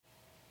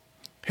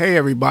Hey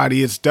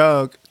everybody, it's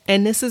Doug.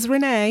 And this is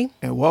Renee.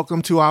 And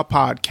welcome to our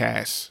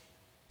podcast,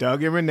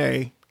 Doug and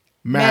Renee,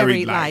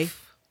 Married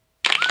Life.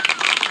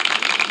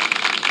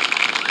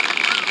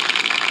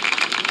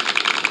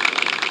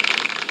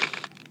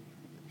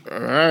 All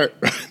right.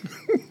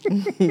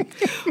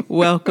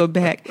 Welcome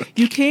back.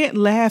 You can't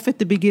laugh at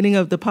the beginning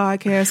of the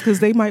podcast because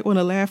they might want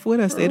to laugh with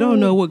us. They don't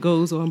know what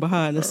goes on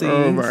behind the scenes.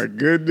 Oh my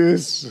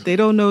goodness. They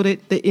don't know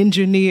that the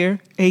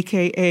engineer,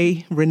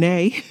 a.k.a.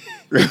 Renee,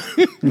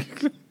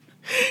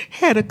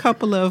 had a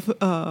couple of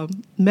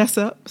mess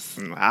ups.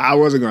 I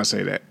wasn't going to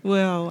say that.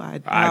 Well,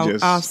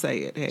 I'll say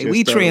it. Hey,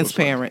 we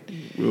transparent.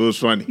 It was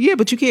funny. Yeah,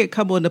 but you can't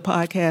come on the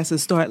podcast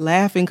and start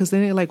laughing because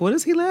then they're like, what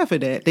is he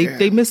laughing at?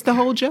 They missed the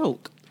whole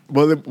joke.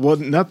 Well,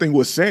 nothing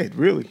was said,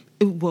 really.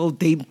 Well,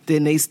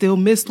 they still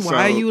missed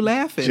why are you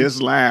laughing?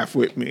 Just laugh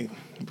with me.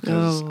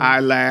 Because I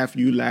laugh,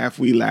 you laugh,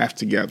 we laugh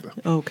together.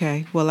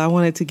 Okay. Well, I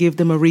wanted to give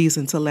them a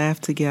reason to laugh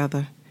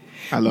together.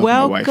 I love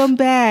my wife. Welcome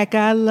back.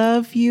 I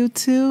love you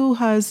too,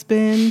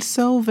 husband,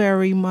 so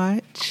very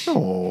much.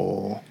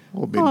 Oh,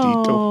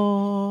 bendito.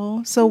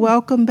 Oh, so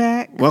welcome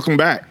back. Welcome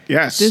back.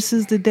 Yes. This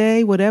is the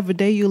day, whatever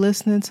day you're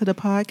listening to the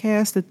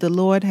podcast, that the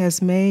Lord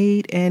has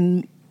made,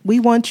 and we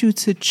want you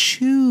to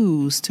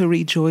choose to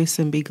rejoice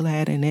and be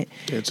glad in it.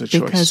 It's a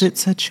choice. Because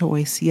it's a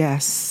choice,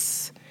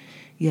 yes.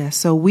 Yes,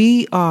 so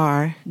we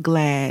are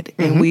glad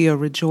and we are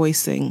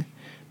rejoicing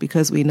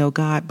because we know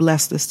God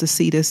blessed us to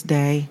see this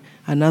day.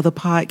 Another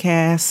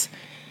podcast,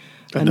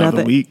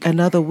 another week,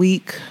 another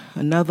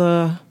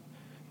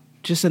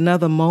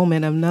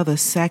moment, another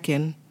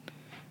second,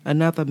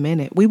 another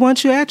minute. We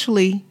want you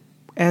actually,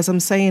 as I'm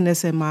saying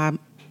this in my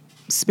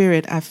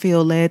spirit, I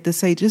feel led to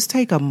say, just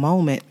take a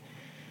moment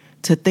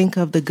to think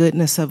of the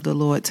goodness of the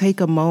Lord.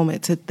 Take a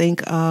moment to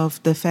think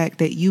of the fact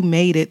that you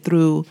made it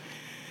through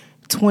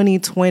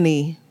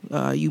 2020.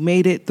 You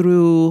made it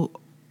through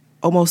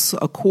almost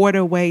a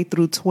quarter way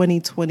through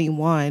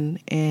 2021,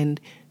 and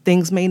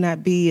things may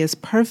not be as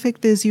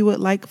perfect as you would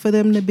like for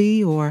them to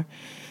be, or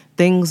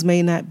things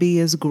may not be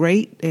as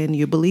great, and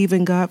you believe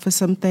in God for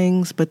some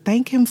things, but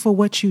thank Him for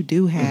what you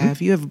do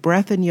have. You have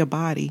breath in your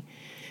body.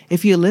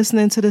 If you're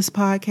listening to this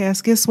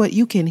podcast, guess what?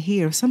 You can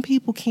hear. Some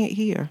people can't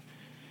hear.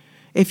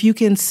 If you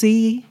can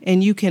see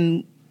and you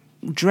can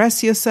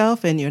dress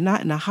yourself and you're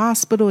not in a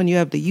hospital and you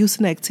have the use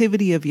and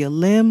activity of your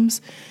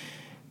limbs,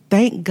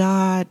 thank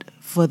God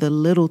for the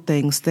little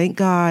things. Thank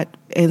God.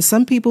 And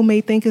some people may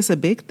think it's a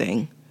big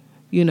thing.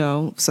 You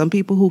know, some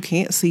people who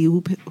can't see,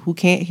 who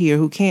can't hear,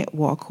 who can't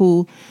walk,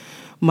 who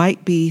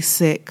might be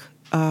sick.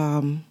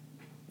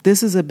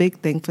 This is a big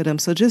thing for them.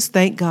 So just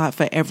thank God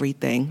for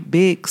everything,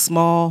 big,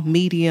 small,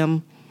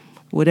 medium,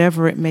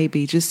 whatever it may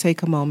be. Just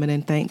take a moment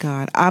and thank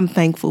God. I'm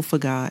thankful for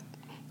God.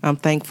 I'm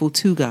thankful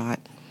to God.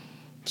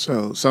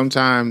 So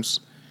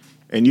sometimes,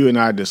 and you and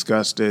I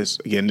discussed this,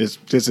 again, this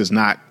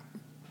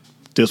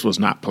was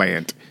not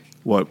planned,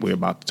 what we're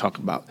about to talk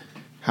about,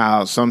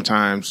 how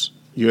sometimes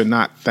you're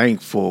not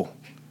thankful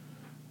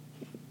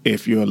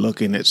if you're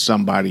looking at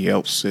somebody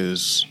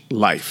else's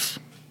life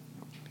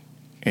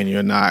and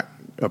you're not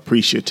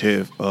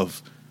appreciative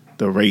of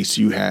the race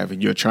you have,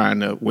 and you're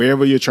trying to,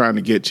 wherever you're trying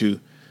to get to,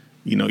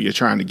 you know, you're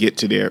trying to get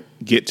to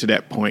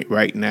that point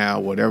right now,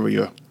 whatever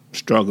you're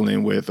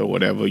struggling with or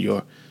whatever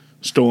your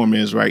storm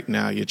is right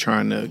now, you're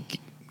trying to,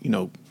 you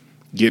know,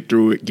 get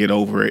through it, get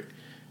over it,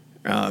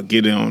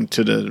 get on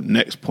to the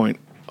next point,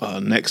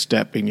 next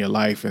step in your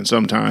life. And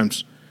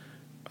sometimes,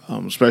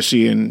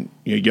 especially in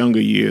your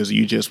younger years,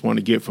 you just want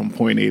to get from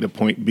point A to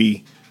point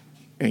B,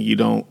 and you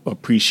don't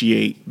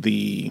appreciate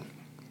the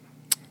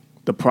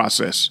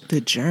process,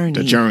 the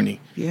journey.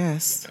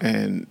 Yes.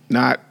 And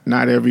not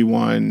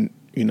everyone,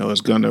 you know,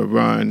 is going to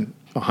run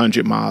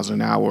 100 miles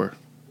an hour.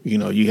 You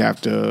know, you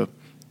have to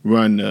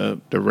run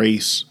the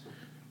race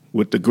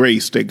with the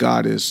grace that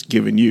God has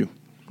given you.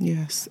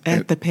 Yes,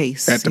 at the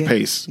pace. At the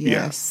pace,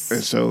 yes. Yeah.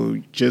 And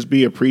so just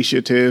be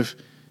appreciative.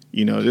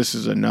 You know, this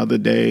is another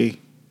day.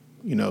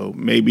 You know,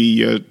 maybe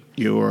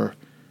your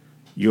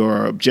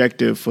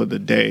objective for the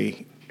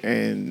day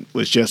and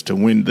was just to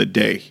win the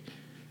day.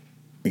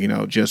 You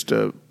know, just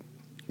to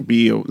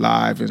be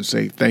alive and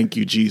say, thank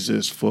you,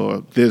 Jesus,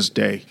 for this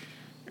day.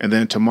 And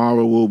then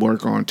tomorrow we'll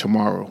work on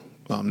tomorrow.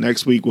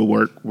 Next week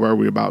we'll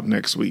worry about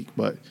next week.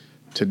 But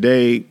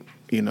today,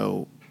 you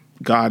know,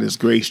 God has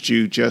graced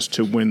you just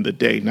to win the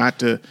day, not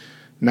to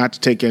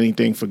take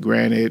anything for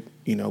granted.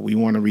 You know, we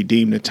want to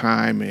redeem the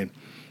time, and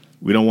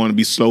we don't want to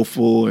be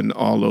slowful and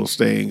all those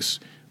things.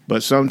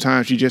 But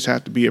sometimes you just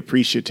have to be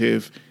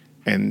appreciative,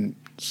 and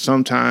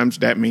sometimes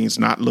that means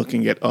not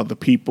looking at other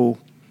people,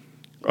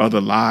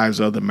 other lives,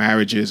 other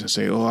marriages, and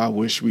say, oh, I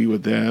wish we were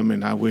them,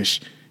 and I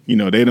wish, you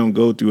know, they don't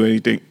go through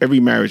anything. Every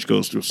marriage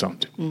goes through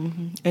something.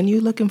 Mm-hmm. And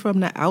you're looking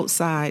from the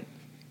outside.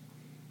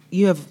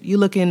 You're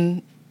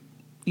looking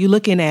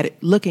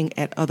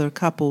at other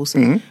couples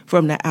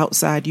from the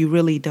outside. You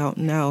really don't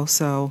know.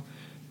 So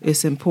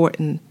it's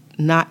important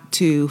not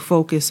to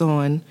focus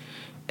on,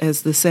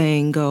 as the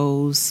saying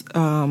goes,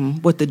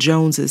 what the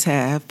Joneses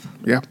have.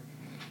 Yeah.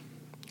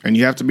 And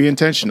you have to be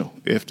intentional.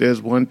 If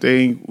there's one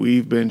thing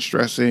we've been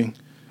stressing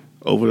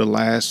over the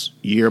last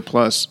year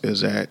plus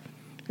is that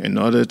in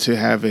order to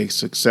have a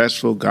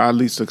successful,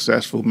 godly,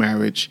 successful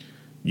marriage,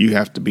 you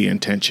have to be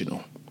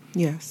intentional.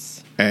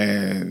 Yes.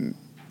 And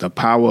the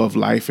power of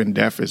life and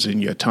death is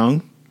in your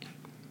tongue.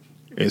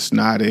 It's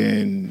not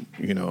in,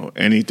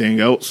 anything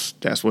else.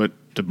 That's what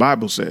the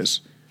Bible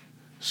says.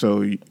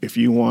 So if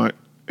you want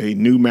a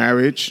new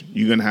marriage,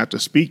 you're going to have to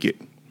speak it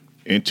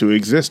into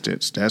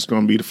existence. That's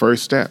going to be the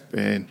first step.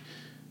 And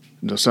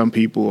some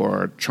people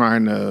are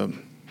trying to,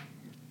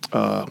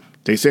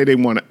 they say they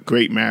want a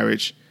great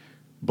marriage,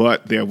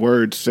 but their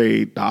words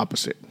say the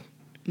opposite.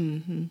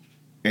 Mm-hmm.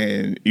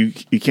 And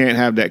you can't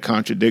have that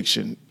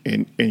contradiction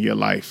in your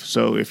life.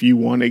 So if you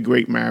want a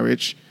great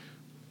marriage,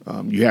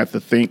 you have to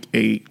think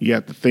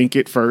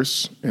it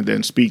first, and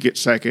then speak it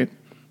second,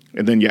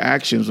 and then your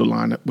actions will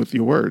line up with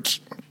your words.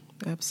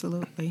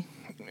 Absolutely.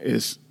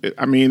 It's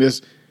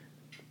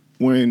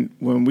when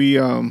we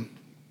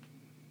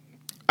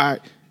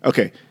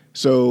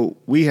so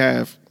we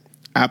have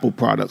Apple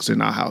products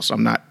in our house.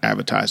 I'm not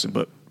advertising,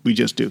 but we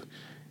just do.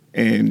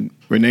 And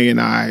Renee and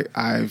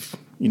I've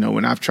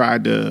when I've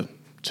tried to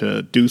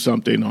do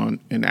something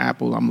in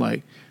Apple, I'm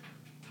like,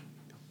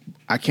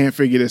 I can't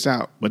figure this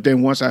out. But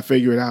then once I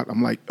figure it out,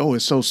 I'm like, oh,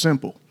 it's so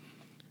simple.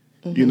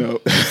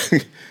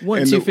 Mm-hmm.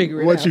 Once you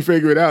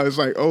figure it out, it's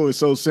like, oh, it's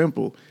so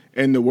simple.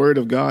 And the word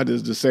of God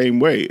is the same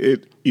way.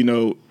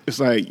 It's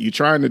like you're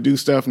trying to do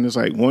stuff, and it's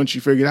like once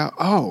you figure it out,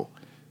 oh,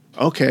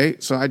 okay.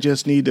 So I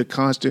just need to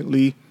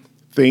constantly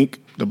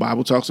think. The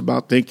Bible talks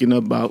about thinking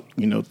about,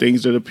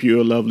 things that are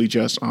pure, lovely,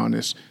 just,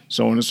 honest,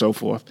 so on and so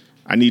forth.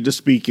 I need to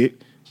speak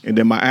it, and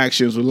then my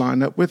actions will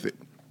line up with it.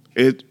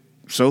 It's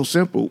so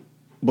simple,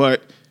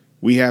 but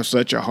we have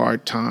such a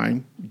hard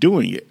time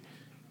doing it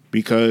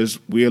because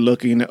we're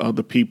looking at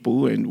other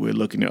people and we're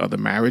looking at other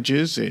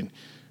marriages,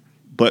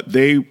 but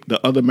the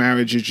other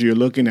marriages you're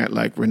looking at,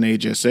 like Renee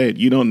just said,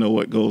 you don't know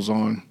what goes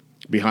on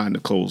behind the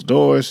closed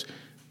doors.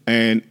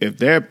 And if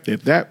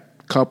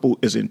that couple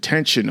is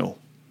intentional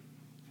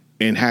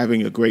in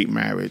having a great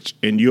marriage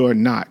and you're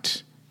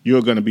not,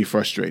 you're going to be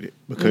frustrated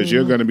because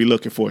you're going to be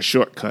looking for a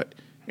shortcut,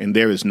 and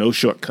there is no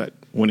shortcut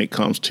when it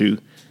comes to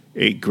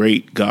a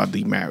great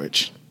godly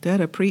marriage.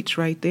 That'll preach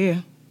right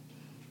there.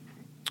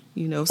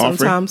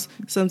 Sometimes,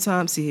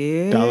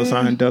 yeah.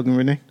 $sign Doug and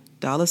Renee?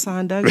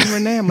 $sign Doug and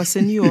Renee. I'm going to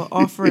send you an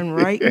offering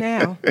right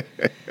now.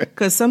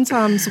 Because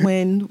sometimes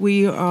when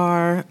we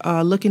are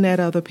looking at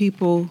other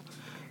people,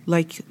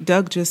 like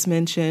Doug just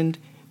mentioned,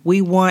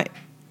 we want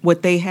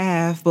what they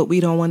have, but we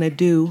don't want to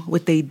do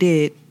what they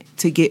did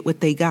to get what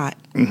they got.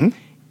 Mm-hmm.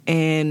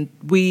 And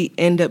we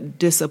end up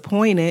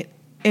disappointed.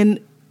 And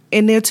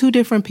they're two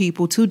different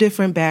people, two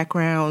different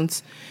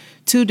backgrounds,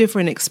 two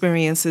different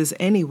experiences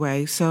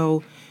anyway.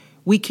 So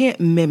we can't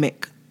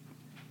mimic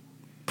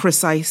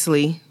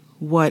precisely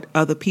what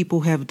other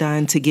people have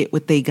done to get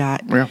what they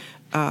got. Yeah.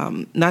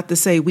 Not to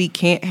say we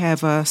can't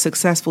have a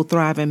successful,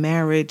 thriving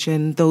marriage,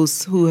 and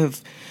those who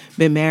have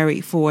been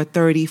married for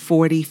 30,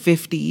 40,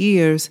 50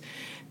 years,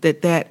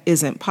 that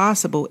isn't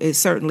possible. It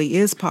certainly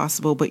is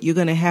possible, but you're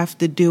going to have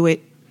to do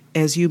it,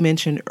 as you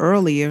mentioned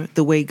earlier,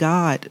 the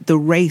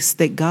race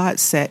that God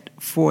set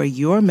for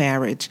your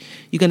marriage.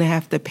 You're going to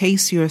have to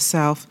pace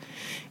yourself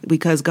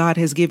because God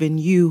has given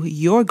you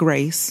your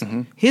grace,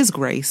 mm-hmm. His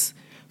grace,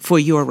 for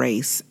your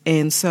race.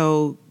 And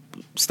so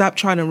stop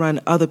trying to run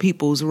other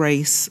people's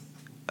race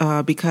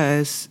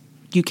because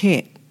you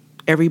can't.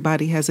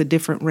 Everybody has a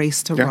different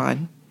race to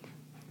run.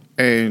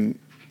 And,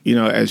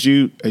 as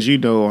you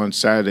know, on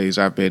Saturdays,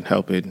 I've been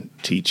helping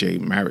teach a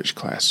marriage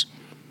class.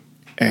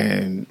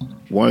 And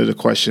one of the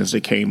questions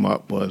that came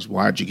up was,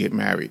 why'd you get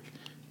married?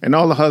 And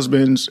all the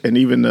husbands and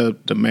even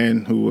the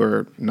men who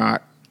were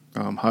not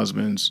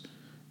husbands,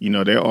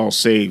 they're all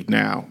saved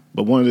now.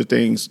 But one of the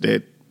things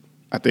that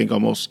I think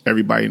almost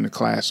everybody in the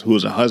class who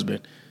was a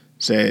husband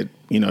said,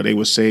 they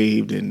were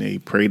saved and they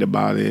prayed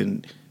about it,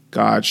 and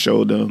God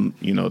showed them,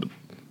 the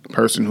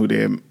person who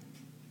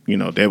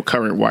their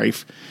current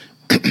wife,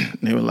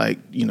 they were like,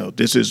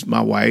 this is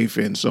my wife,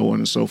 and so on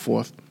and so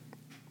forth.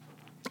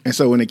 And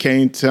so when it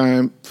came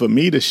time for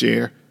me to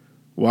share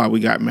why we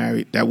got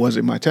married, that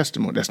wasn't my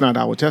testimony. That's not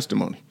our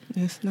testimony.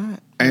 It's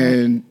not.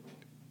 And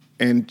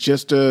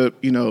just to,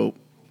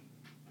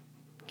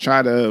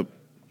 try to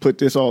put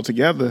this all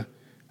together,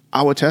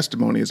 our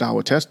testimony is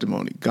our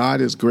testimony. God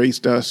has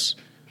graced us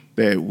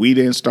that we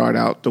didn't start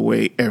out the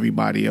way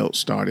everybody else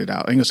started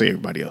out. I ain't gonna say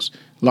everybody else.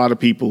 A lot of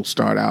people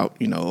start out,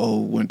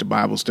 went to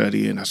Bible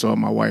study and I saw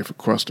my wife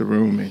across the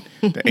room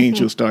and the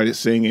angel started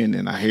singing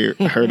and I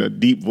heard a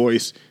deep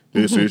voice.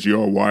 This is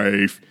your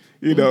wife.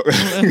 That's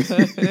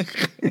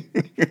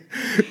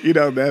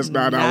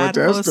not our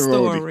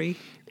testimony.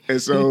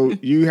 And so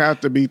you have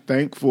to be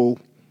thankful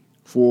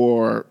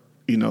for,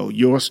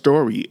 your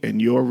story and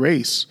your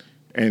race.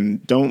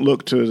 And don't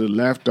look to the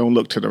left, don't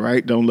look to the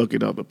right, don't look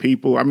at other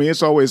people. I mean,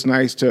 it's always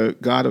nice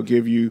God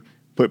will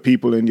put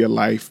people in your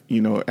life,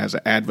 as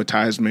an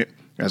advertisement,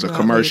 as a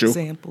commercial.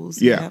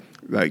 Examples. Yeah. Yep.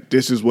 Like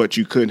this is what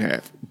you could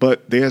have.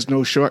 But there's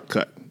no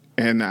shortcut.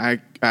 And I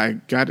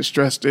got to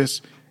stress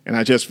this, and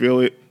I just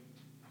feel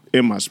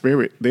in my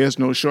spirit, there's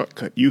no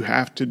shortcut. You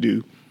have to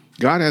do.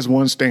 God has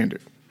one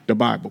standard, the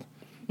Bible.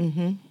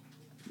 Mm-hmm.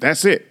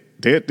 That's it.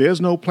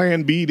 There's no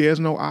plan B. There's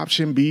no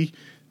option B.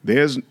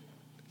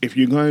 If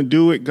you're going to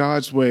do it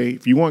God's way,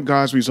 if you want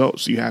God's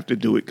results, you have to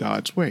do it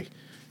God's way.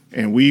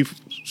 And we've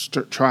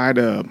tried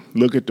to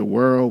look at the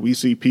world. We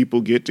see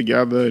people get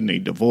together and they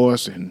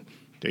divorce and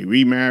they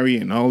remarry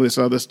and all this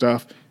other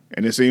stuff.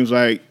 And it seems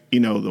like,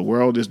 the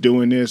world is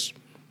doing this.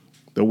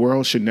 The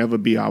world should never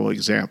be our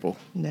example.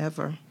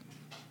 Never.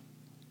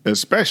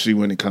 Especially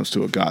when it comes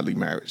to a godly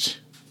marriage.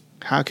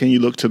 How can you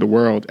look to the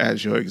world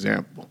as your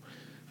example?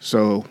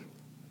 So,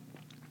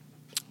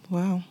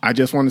 wow. I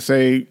just want to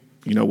say,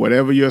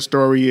 whatever your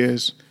story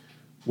is,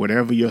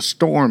 whatever your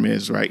storm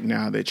is right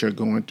now that you're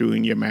going through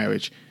in your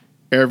marriage,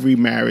 every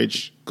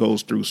marriage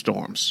goes through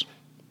storms.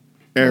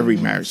 Every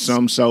marriage.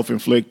 Some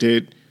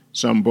self-inflicted,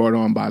 some brought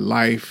on by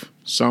life,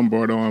 some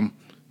brought on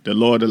the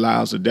Lord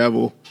allows the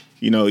devil.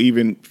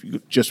 Even if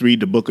you just read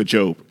the book of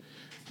Job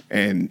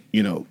and,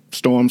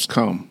 storms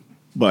come.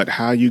 But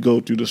how you go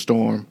through the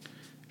storm,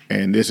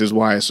 and this is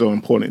why it's so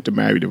important to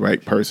marry the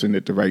right person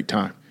at the right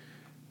time.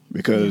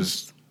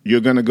 Because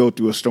you're going to go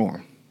through a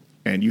storm.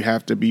 And you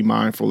have to be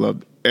mindful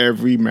of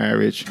every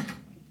marriage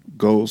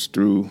goes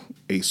through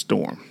a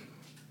storm.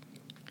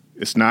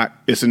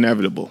 It's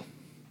inevitable.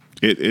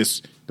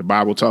 The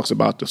Bible talks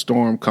about the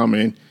storm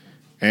coming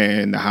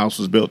and the house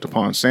was built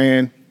upon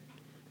sand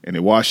and it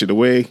washed it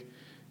away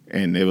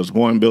and there was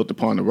one built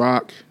upon the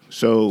rock.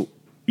 So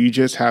you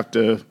just have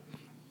to,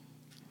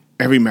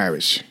 every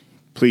marriage,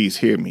 please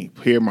hear me,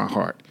 hear my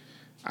heart.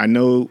 I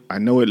know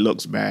it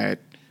looks bad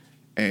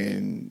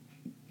and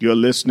you're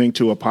listening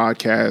to a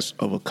podcast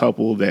of a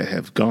couple that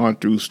have gone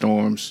through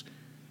storms.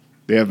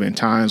 There have been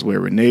times where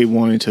Renee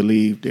wanted to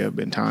leave. There have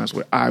been times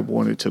where I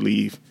wanted to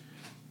leave.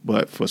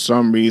 But for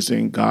some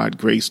reason, God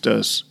graced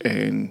us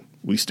and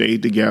we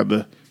stayed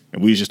together.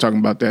 And we were just talking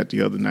about that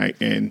the other night.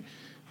 And,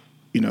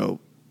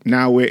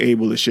 now we're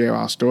able to share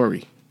our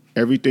story.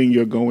 Everything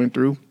you're going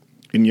through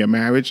in your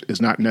marriage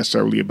is not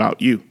necessarily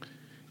about you.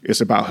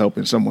 It's about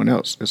helping someone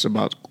else. It's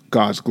about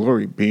God's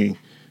glory being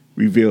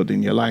revealed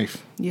in your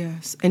life.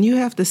 Yes. And you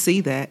have to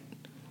see that.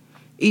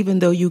 Even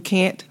though you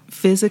can't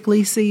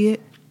physically see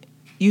it,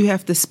 you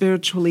have to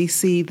spiritually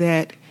see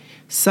that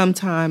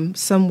sometime,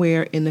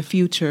 somewhere in the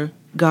future,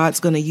 God's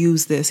going to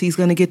use this. He's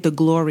going to get the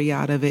glory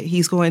out of it.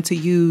 He's going to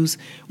use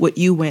what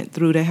you went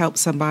through to help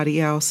somebody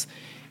else.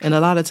 And a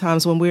lot of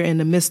times when we're in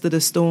the midst of the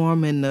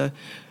storm and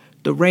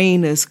the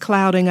rain is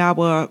clouding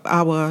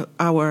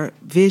our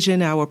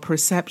vision, our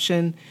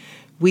perception,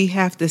 we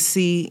have to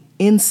see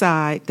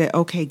inside that,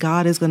 okay,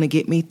 God is going to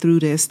get me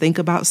through this. Think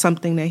about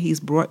something that he's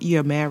brought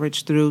your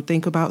marriage through.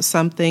 Think about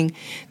something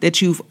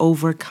that you've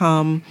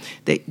overcome,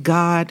 that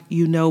God,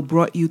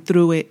 brought you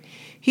through it.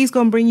 He's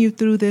going to bring you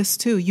through this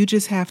too. You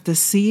just have to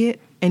see it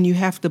and you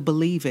have to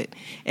believe it.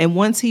 And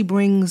once he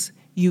brings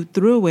you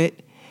through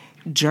it,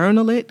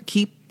 journal it,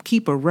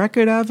 keep a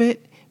record of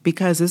it,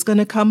 because it's going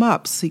to come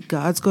up. See,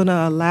 God's going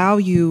to allow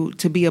you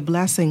to be a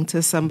blessing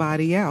to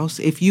somebody else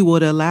if you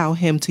would allow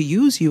him to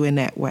use you in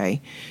that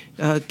way.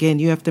 Again,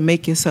 you have to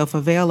make yourself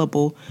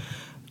available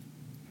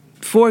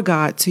for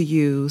God to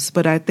use.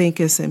 But I think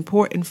it's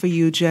important for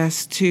you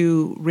just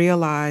to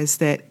realize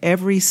that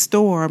every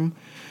storm,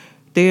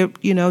 there,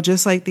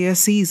 just like there are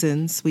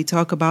seasons. We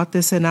talk about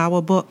this in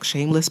our book,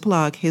 shameless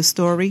plug, His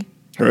Story,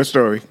 Her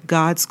Story,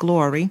 God's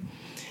Glory.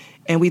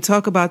 And we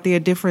talk about there are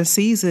different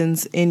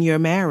seasons in your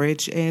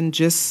marriage, and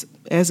just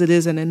as it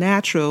is in the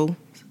natural,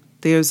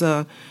 there's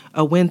a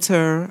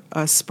winter,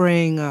 a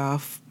spring, a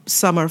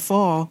summer,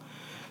 fall.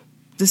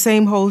 The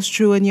same holds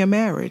true in your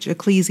marriage.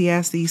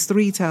 Ecclesiastes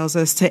 3 tells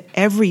us to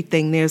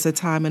everything there's a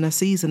time and a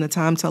season, a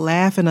time to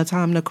laugh and a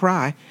time to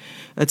cry,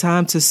 a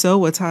time to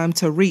sow, a time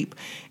to reap,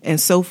 and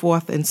so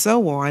forth and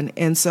so on.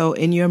 And so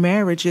in your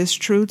marriage, it's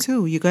true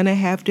too. You're going to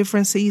have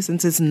different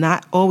seasons. It's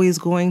not always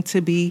going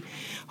to be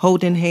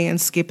holding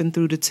hands, skipping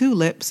through the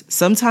tulips.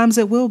 Sometimes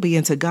it will be,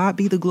 and to God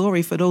be the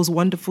glory for those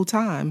wonderful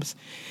times.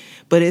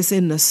 But it's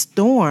in the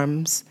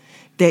storms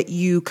that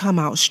you come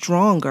out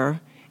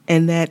stronger,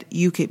 and that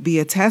you could be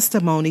a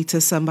testimony to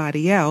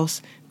somebody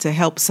else to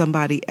help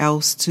somebody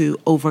else to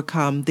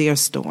overcome their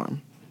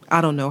storm.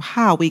 I don't know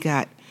how we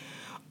got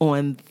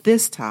on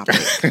this topic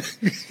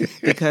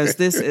because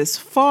this is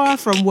far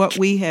from what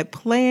we had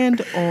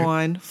planned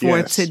on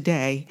for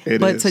today.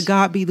 But to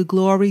God be the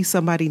glory,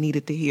 somebody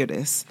needed to hear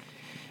this.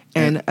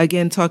 And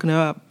again, talking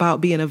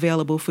about being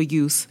available for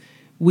use,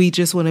 we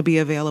just want to be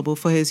available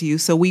for his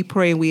use. So we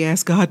pray and we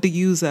ask God to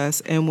use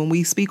us. And when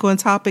we speak on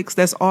topics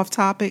that's off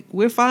topic,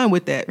 we're fine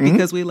with that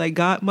because we're like,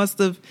 God must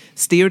have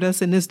steered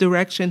us in this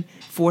direction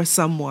for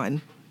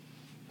someone.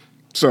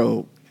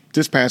 So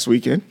this past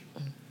weekend,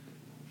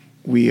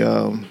 we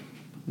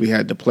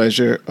had the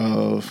pleasure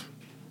of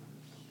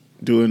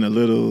doing a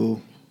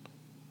little,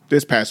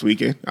 this past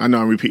weekend, I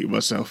know I'm repeating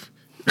myself.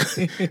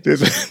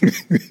 This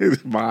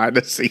behind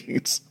the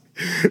scenes.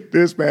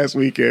 This past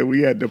weekend,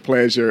 we had the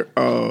pleasure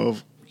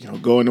of,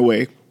 going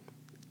away,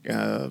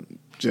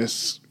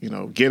 just,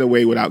 get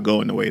away without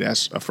going away.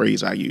 That's a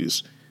phrase I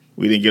use.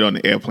 We didn't get on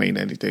the airplane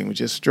or anything. We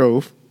just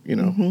drove,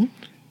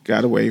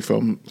 got away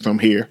from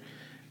here.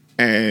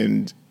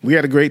 And we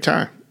had a great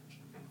time.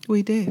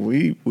 We did.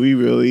 We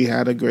really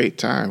had a great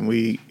time.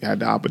 We had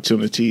the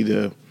opportunity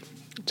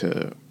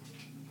to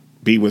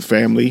be with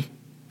family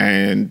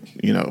and,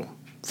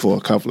 for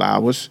a couple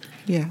hours.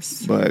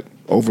 Yes. But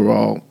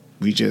overall,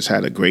 we just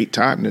had a great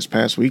time this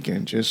past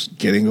weekend, just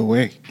getting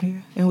away.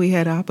 Yeah. And we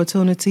had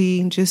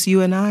opportunity, just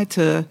you and I,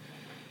 to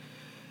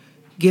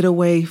get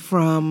away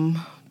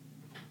from,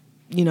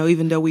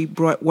 even though we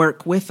brought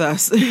work with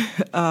us,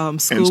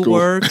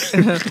 schoolwork,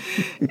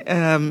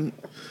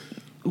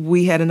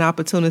 we had an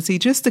opportunity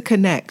just to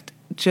connect,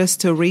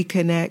 just to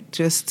reconnect,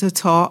 just to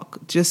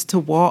talk, just to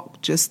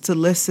walk, just to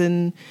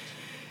listen,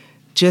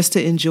 just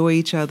to enjoy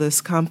each other's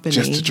company.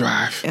 Just to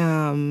drive.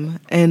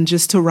 And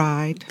just to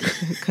ride,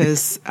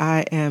 because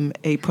I am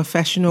a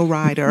professional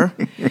rider.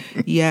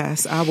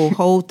 Yes, I will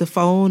hold the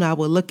phone. I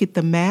will look at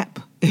the map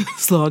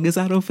as long as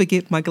I don't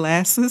forget my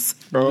glasses.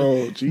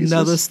 Oh, Jesus.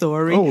 Another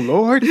story. Oh,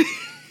 Lord.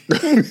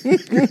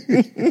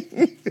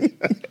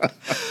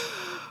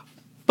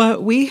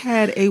 But we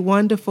had a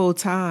wonderful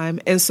time.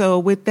 And so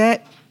with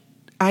that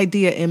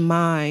idea in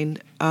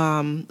mind,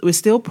 we're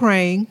still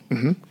praying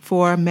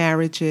for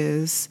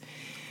marriages.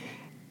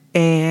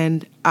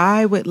 And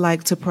I would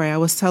like to pray. I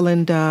was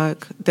telling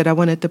Doug that I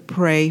wanted to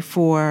pray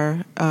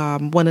for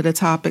one of the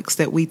topics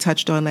that we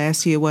touched on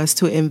last year was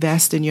to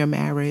invest in your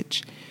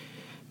marriage,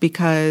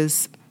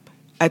 because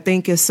I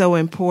think it's so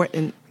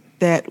important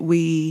that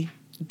we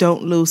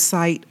don't lose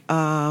sight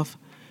of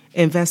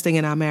investing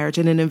in our marriage.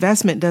 And an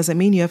investment doesn't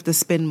mean you have to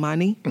spend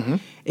money. Mm-hmm.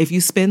 If you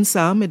spend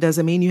some, it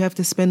doesn't mean you have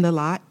to spend a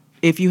lot.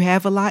 If you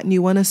have a lot and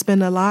you want to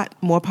spend a lot,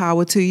 more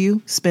power to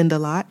you, spend a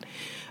lot.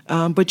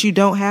 But you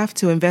don't have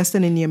to.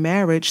 Investing in your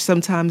marriage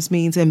sometimes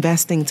means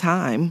investing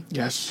time.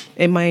 Yes.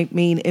 It might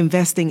mean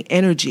investing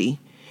energy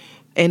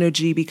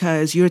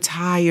because you're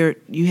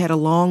tired, you had a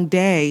long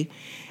day,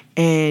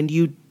 and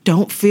you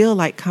don't feel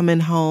like coming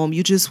home.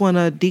 You just want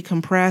to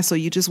decompress or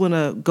you just want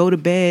to go to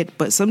bed.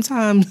 But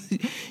sometimes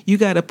you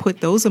got to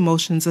put those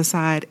emotions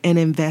aside and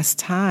invest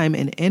time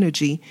and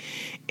energy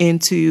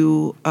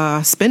into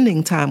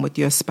spending time with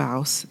your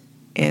spouse.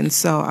 And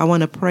so I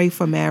want to pray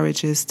for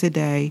marriages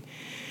today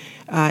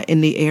in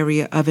the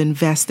area of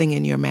investing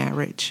in your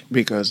marriage.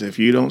 Because if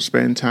you don't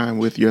spend time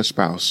with your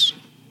spouse,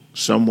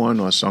 someone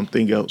or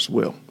something else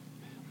will.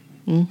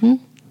 Mm-hmm.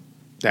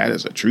 That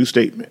is a true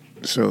statement.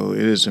 So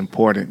it is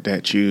important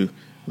that you,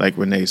 like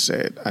Renee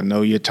said, I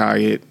know you're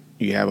tired,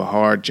 you have a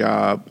hard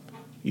job,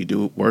 you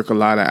do work a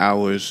lot of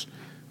hours,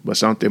 but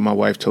something my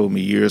wife told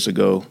me years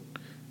ago,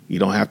 you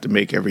don't have to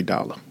make every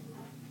dollar.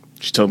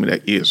 She told me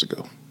that years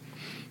ago.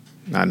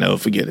 I'll never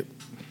forget it.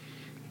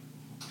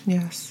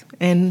 Yes.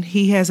 And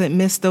he hasn't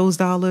missed those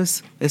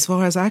dollars as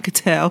far as I could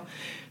tell,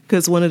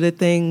 because one of the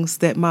things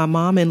that my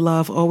mom in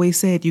love always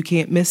said, you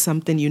can't miss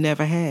something you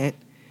never had.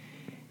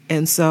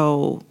 And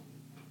so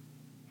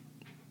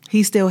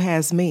he still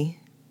has me.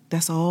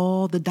 That's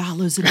all the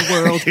dollars in the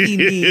world he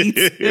needs.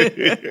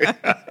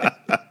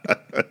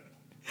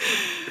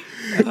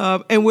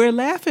 And we're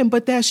laughing,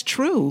 but that's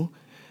true.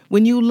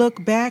 When you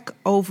look back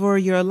over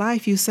your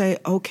life, you say,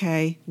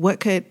 okay, what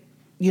could,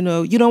 you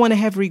don't want to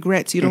have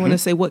regrets. You don't want to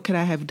say, what could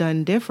I have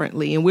done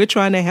differently? And we're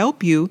trying to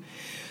help you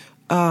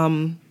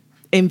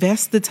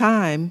invest the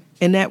time.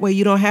 And that way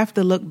you don't have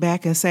to look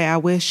back and say, I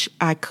wish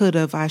I could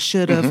have, I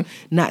should have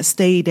not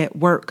stayed at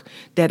work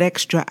that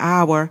extra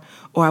hour,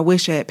 or I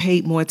wish I had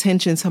paid more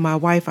attention to my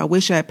wife. I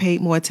wish I had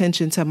paid more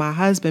attention to my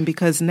husband,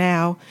 because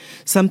now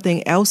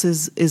something else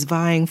is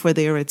vying for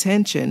their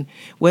attention,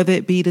 whether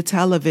it be the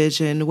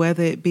television,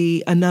 whether it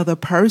be another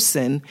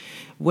person,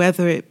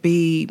 whether it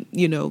be,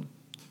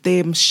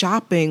 them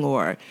shopping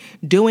or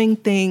doing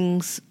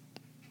things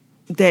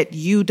that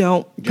you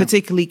don't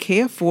particularly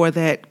care for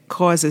that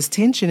causes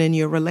tension in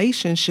your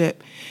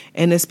relationship.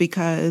 And it's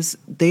because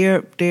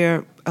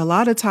they're a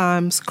lot of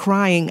times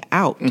crying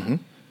out. Mm-hmm.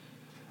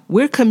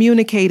 We're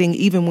communicating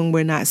even when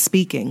we're not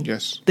speaking.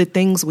 Yes. The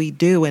things we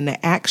do and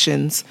the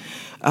actions,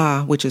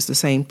 which is the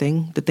same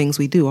thing. The things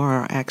we do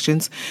are our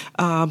actions.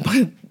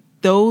 But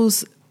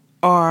those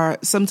are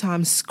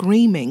sometimes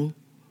screaming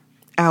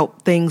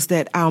out things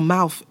that our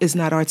mouth is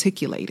not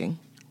articulating.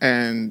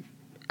 And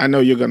I know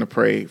you're going to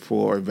pray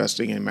for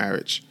investing in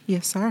marriage.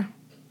 Yes, sir.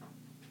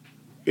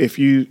 If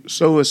you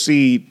sow a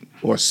seed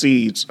or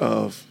seeds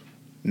of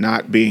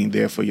not being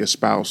there for your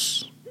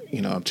spouse,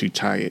 I'm too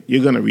tired,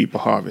 you're going to reap a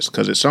harvest,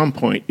 because at some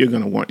point you're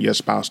going to want your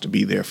spouse to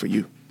be there for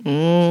you.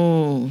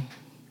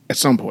 At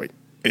some point.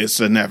 It's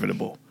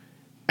inevitable.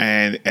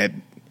 And at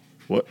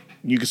what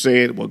you can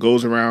say it, what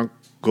goes around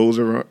comes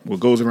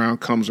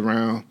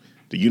around.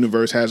 The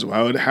universe has,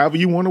 however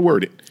you want to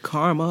word it.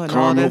 Karma,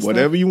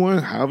 whatever you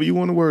want, however you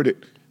want to word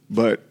it.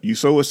 But you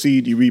sow a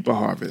seed, you reap a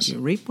harvest. You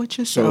reap what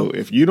you sow. So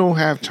if you don't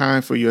have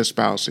time for your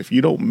spouse, if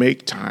you don't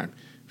make time,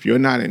 if you're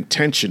not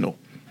intentional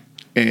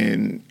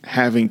in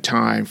having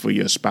time for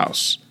your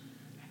spouse,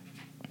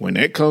 when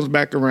that comes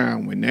back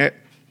around, when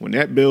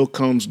that bill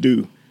comes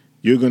due,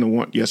 you're going to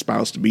want your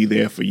spouse to be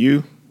there for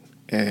you,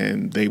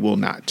 and they will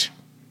not.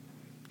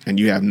 and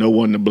you have no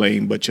one to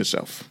blame but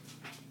yourself.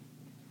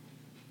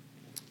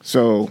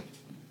 So,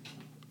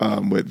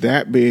 with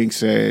that being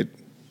said,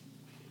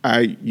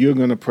 you're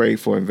going to pray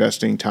for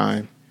investing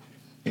time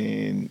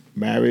in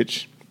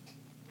marriage.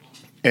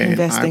 And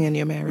investing in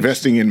your marriage.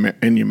 Investing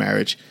in your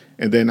marriage.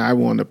 And then I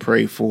want to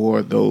pray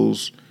for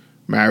those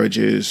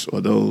marriages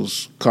or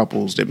those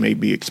couples that may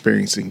be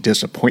experiencing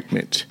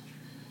disappointment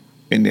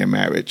in their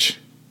marriage.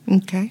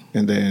 Okay.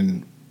 And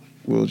then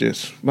we'll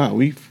just,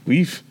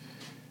 we've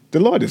the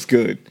Lord is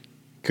good,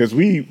 because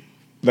we,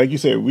 like you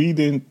said, we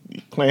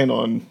didn't plan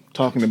on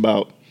talking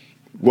about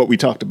what we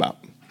talked about.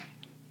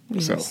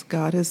 Yes, So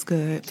God is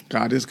good.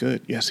 God is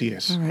good. Yes, He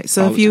is. All right.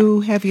 So if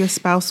you have your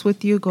spouse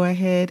with you, go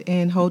ahead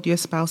and hold your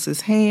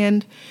spouse's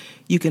hand.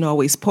 You can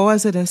always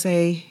pause it and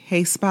say,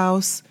 "Hey,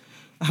 spouse,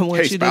 I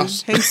want you to,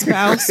 hey,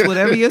 spouse,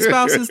 whatever your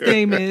spouse's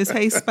name is,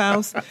 hey,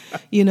 spouse,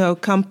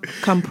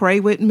 come pray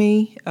with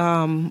me,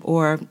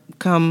 or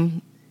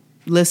come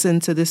listen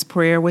to this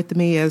prayer with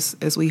me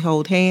as we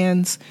hold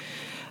hands,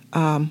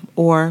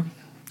 or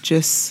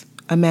just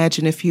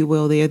imagine, if you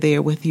will, they're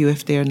there with you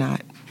if they're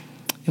not."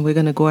 And we're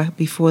going to go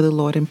before the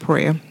Lord in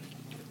prayer.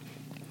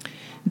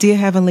 Dear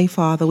Heavenly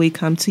Father, we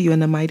come to you in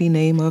the mighty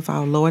name of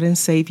our Lord and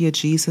Savior,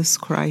 Jesus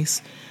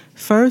Christ.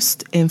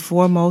 First and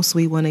foremost,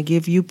 we want to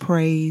give you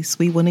praise.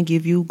 We want to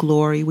give you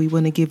glory. We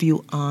want to give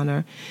you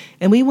honor.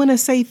 And we want to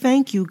say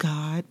thank you,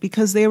 God,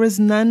 because there is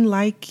none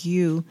like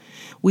you.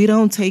 We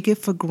don't take it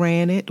for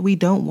granted. We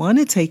don't want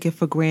to take it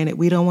for granted.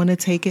 We don't want to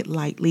take it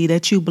lightly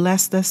that you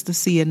blessed us to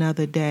see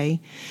another day.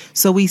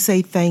 So we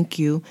say thank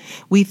you.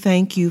 We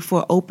thank you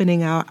for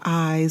opening our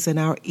eyes and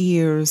our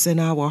ears and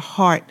our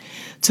heart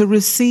to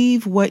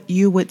receive what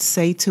you would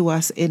say to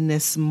us in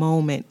this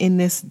moment, in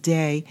this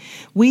day.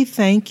 We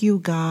thank you,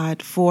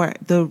 God, for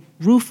the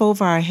roof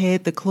over our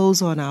head, the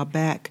clothes on our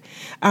back,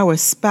 our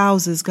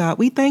spouses, God.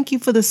 We thank you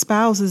for the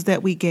spouses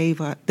that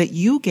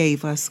you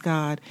gave us,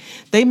 God.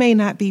 They may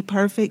not be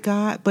perfect,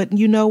 God, but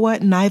you know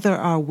what? Neither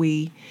are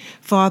we.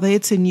 Father,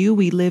 it's in you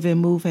we live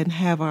and move and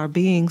have our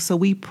being. So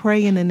we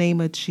pray in the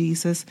name of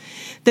Jesus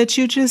that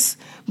you just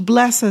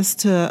bless us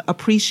to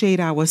appreciate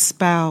our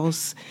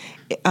spouse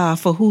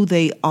for who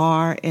they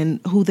are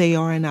and who they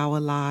are in our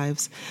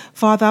lives.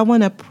 Father, I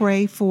want to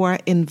pray for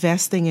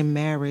investing in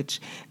marriage.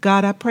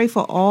 God, I pray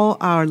for all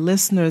our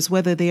listeners,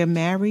 whether they're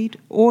married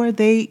or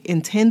they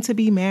intend to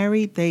be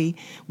married, they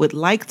would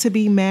like to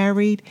be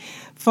married.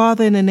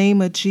 Father, in the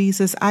name of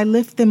Jesus, I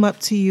lift them up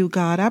to you,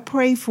 God. I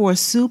pray for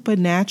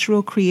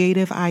supernatural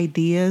creative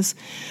ideas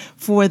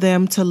for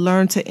them to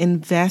learn to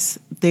invest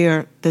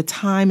the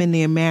time in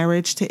their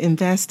marriage, to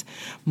invest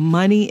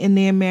money in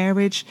their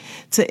marriage,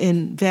 to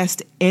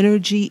invest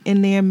energy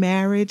in their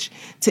marriage,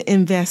 to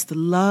invest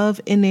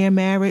love in their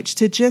marriage,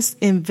 to just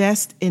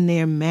invest in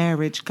their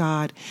marriage,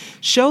 God.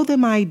 Show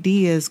them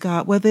ideas,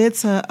 God, whether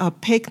it's a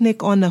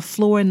picnic on the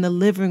floor in the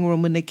living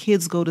room when the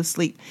kids go to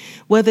sleep,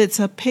 whether it's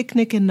a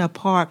picnic in the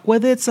park,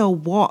 whether it's a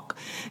walk,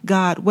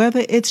 God,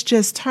 whether it's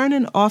just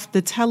turning off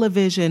the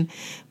television,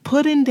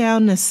 putting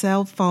down the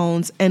cell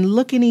phones and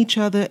looking each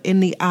other in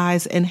the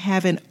eyes and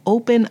having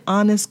open,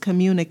 honest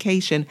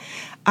communication.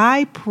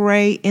 I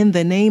pray in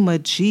the name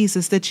of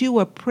Jesus that you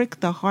will prick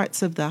the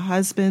hearts of the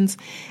husbands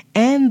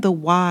and the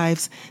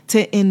wives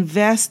to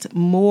invest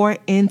more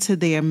into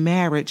their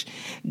marriage.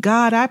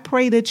 God, I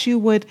pray that you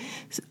would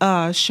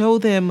show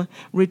them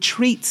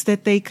retreats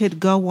that they could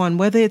go on,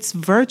 whether it's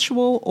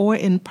virtual or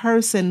in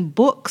person,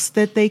 books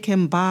that they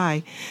can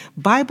buy,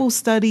 Bible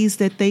studies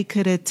that they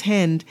could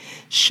attend.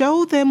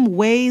 Show them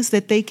ways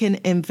that they can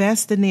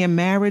invest in their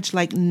marriage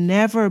like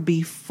never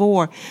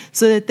before,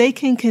 so that they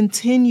can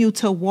continue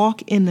to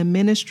walk in the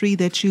ministry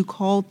that you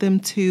called them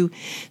to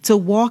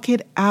walk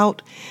it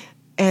out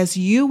as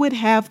you would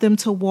have them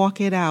to walk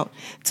it out,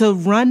 to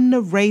run the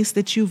race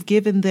that you've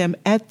given them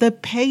at the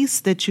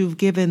pace that you've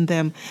given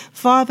them.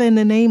 Father, in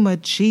the name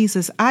of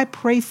Jesus, I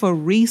pray for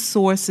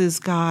resources,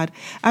 God.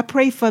 I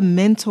pray for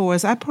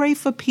mentors. I pray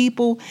for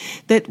people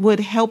that would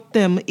help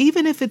them,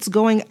 even if it's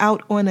going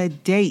out on a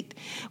date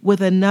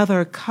with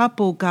another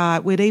couple,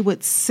 God, where they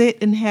would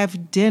sit and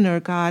have dinner,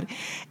 God.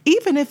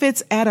 Even if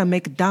it's at a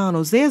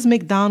McDonald's, there's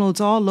McDonald's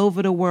all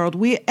over the world,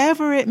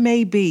 wherever it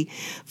may be.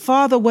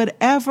 Father,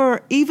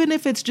 whatever, even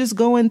if it's just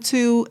going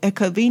to a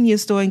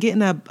convenience store and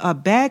getting a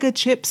bag of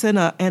chips and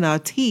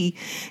a tea,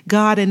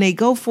 God, and they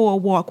go for a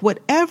walk,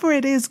 whatever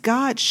it is,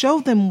 God, show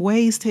them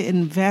ways to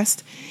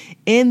invest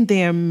in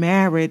their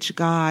marriage,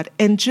 God,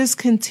 and just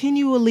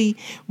continually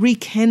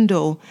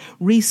rekindle,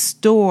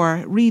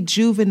 restore,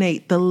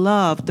 rejuvenate the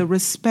love, the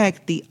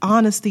respect, the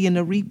honesty, and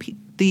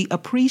the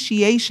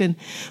appreciation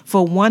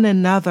for one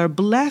another.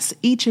 Bless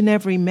each and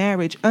every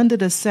marriage under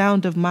the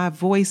sound of my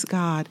voice,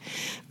 God.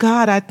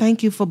 God, I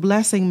thank you for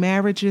blessing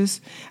marriages.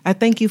 I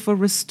thank you for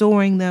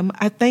restoring them.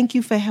 I thank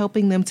you for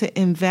helping them to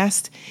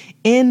invest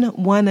in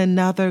one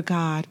another,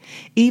 God.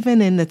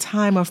 Even in the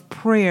time of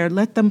prayer,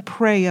 let them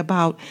pray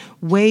about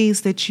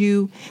ways that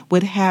you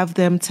would have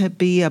them to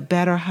be a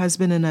better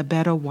husband and a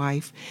better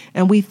wife.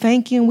 And we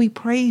thank you and we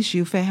praise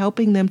you for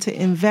helping them to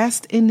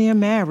invest in their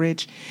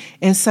marriage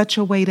in such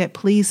a way that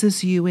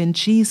pleases you. In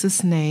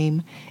Jesus'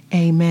 name,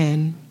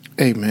 amen.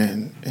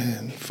 Amen.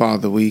 And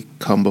Father, we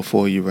come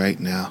before you right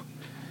now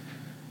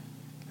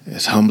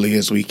as humbly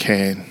as we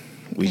can.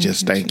 We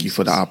just thank you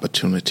for the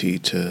opportunity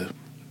to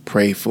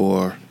pray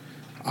for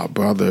our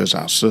brothers,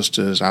 our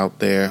sisters out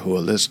there who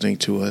are listening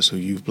to us, who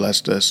you've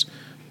blessed us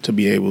to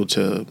be able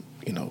to,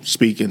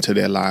 speak into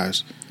their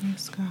lives.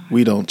 Yes, God.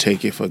 We don't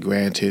take it for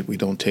granted. We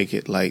don't take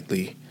it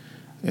lightly.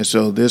 And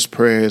so this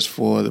prayer is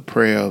for the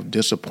prayer of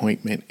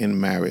disappointment in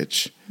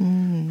marriage.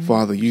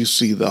 Father, you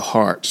see the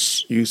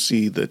hearts. You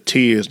see the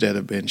tears that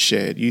have been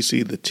shed. You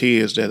see the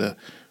tears that are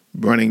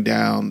running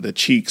down the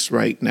cheeks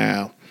right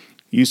now.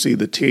 You see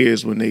the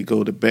tears when they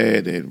go to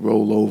bed and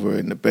roll over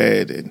in the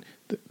bed, and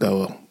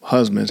the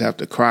husbands have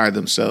to cry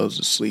themselves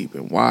to sleep,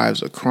 and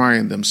wives are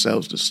crying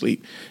themselves to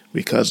sleep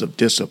because of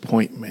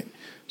disappointment.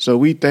 So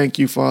we thank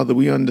you, Father.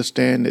 We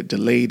understand that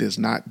delayed is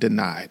not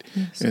denied.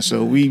 Yes, and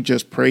so we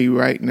just pray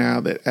right now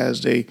that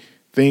as they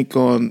think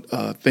on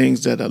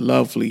things that are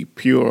lovely,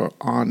 pure,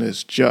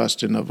 honest,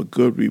 just, and of a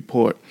good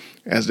report,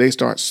 as they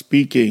start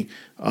speaking,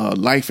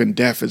 life and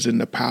death is in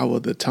the power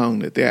of the tongue,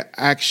 that their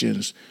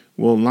actions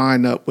will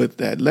line up with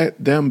that.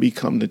 Let them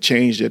become the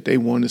change that they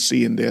want to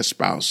see in their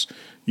spouse.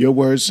 Your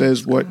word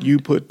says, what you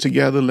put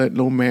together, let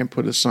no man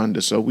put asunder.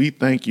 So we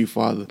thank you,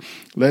 Father.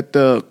 Let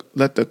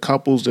the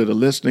couples that are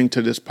listening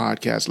to this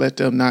podcast, let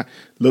them not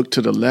look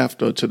to the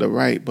left or to the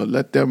right, but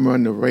let them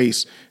run the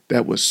race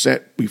that was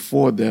set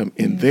before them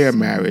in their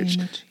marriage.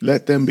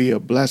 Let them be a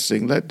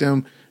blessing. Let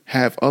them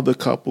have other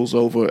couples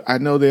over. I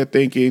know they're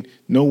thinking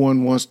no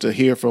one wants to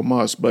hear from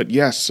us, but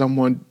yes,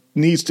 someone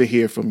needs to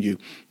hear from you.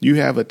 You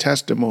have a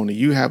testimony.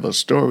 You have a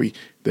story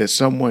that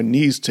someone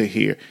needs to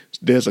hear.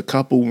 There's a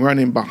couple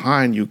running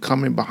behind you,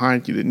 coming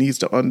behind you, that needs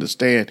to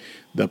understand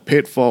the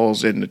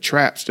pitfalls and the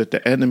traps that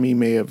the enemy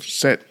may have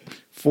set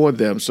for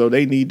them. So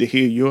they need to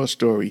hear your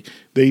story.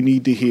 They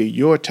need to hear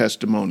your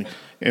testimony.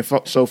 And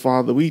so,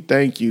 Father, we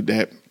thank you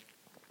that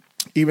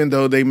even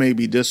though they may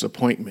be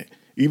disappointed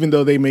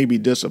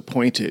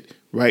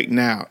right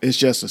now, it's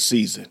just a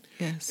season.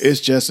 Yes.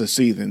 It's just a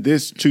season.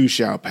 This too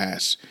shall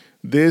pass.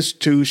 This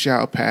too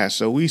shall pass.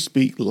 So we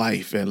speak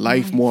life and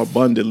life more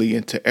abundantly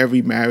into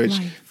every marriage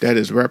that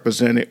is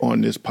represented on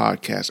this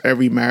podcast,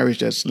 every marriage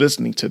that's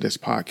listening to this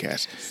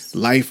podcast.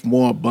 Life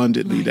more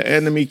abundantly. The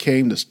enemy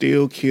came to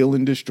steal, kill,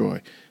 and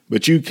destroy,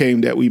 but you came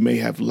that we may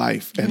have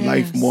life and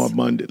life more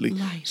abundantly.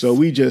 So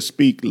we just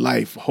speak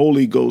life,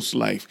 Holy Ghost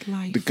life,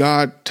 the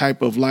God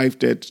type of life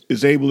that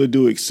is able to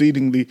do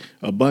exceedingly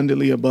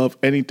abundantly above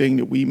anything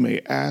that we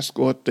may ask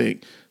or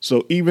think.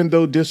 So even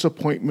though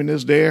disappointment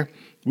is there,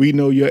 we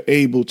know you're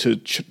able to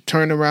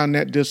turn around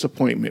that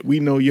disappointment. We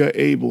know you're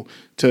able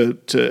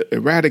to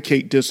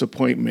eradicate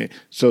disappointment.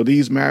 So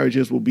these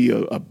marriages will be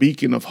a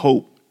beacon of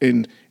hope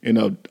in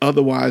an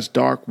otherwise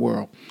dark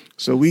world.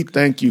 So we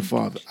thank you,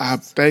 Father. I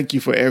thank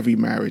you for every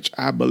marriage.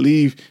 I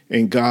believe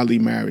in godly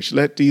marriage.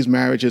 Let these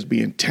marriages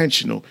be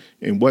intentional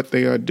in what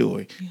they are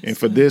doing. And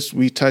for this,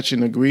 we touch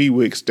and agree.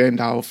 We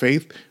extend our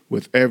faith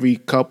with every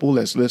couple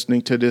that's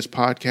listening to this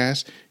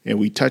podcast. And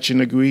we touch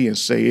and agree and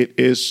say it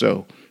is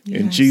so.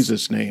 In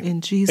Jesus' name.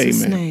 In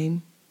Jesus'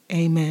 name.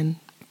 Amen.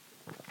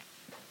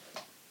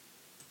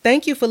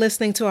 Thank you for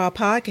listening to our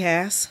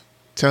podcast.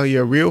 Tell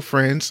your real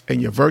friends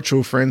and your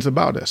virtual friends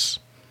about us.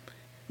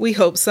 We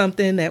hope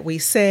something that we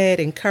said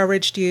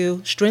encouraged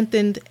you,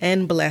 strengthened,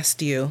 and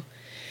blessed you.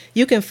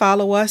 You can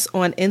follow us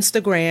on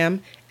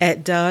Instagram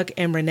at Doug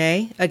and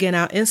Renee. Again,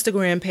 our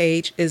Instagram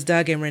page is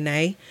Doug and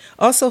Renee.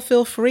 Also,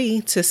 feel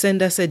free to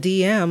send us a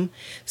DM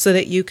so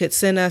that you could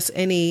send us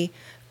any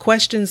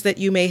questions that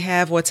you may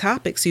have or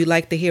topics you'd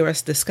like to hear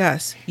us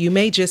discuss. You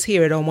may just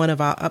hear it on one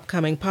of our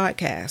upcoming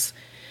podcasts.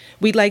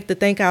 We'd like to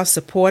thank our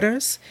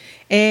supporters.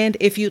 And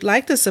if you'd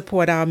like to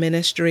support our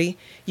ministry,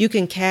 you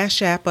can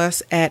Cash App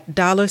us at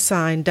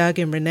 $ Doug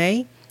and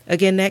Renee.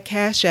 Again, that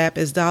Cash App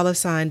is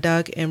 $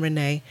 Doug and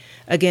Renee.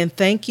 Again,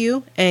 thank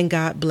you and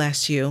God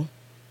bless you.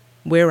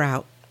 We're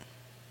out.